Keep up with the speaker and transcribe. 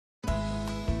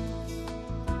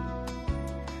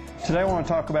Today I want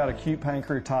to talk about acute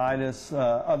pancreatitis,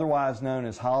 otherwise known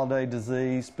as holiday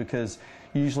disease, because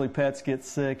usually pets get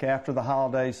sick after the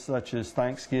holidays, such as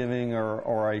Thanksgiving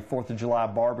or a 4th of July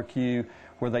barbecue,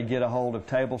 where they get a hold of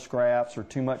table scraps or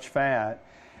too much fat.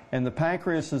 And the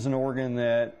pancreas is an organ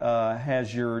that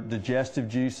has your digestive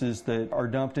juices that are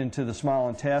dumped into the small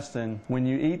intestine. When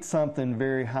you eat something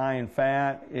very high in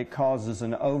fat, it causes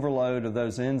an overload of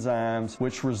those enzymes,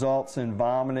 which results in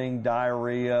vomiting,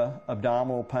 diarrhea,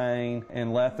 abdominal pain,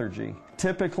 and lethargy.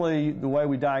 Typically, the way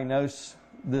we diagnose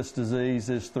this disease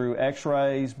is through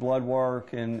x-rays, blood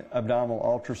work, and abdominal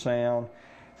ultrasound.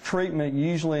 Treatment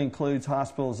usually includes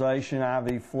hospitalization,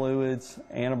 IV fluids,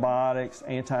 antibiotics,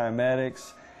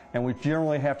 antiemetics, and we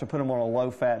generally have to put them on a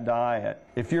low-fat diet.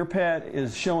 If your pet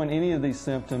is showing any of these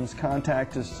symptoms,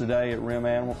 contact us today at Rehm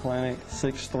Animal Clinic,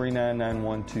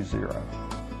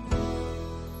 639-9120.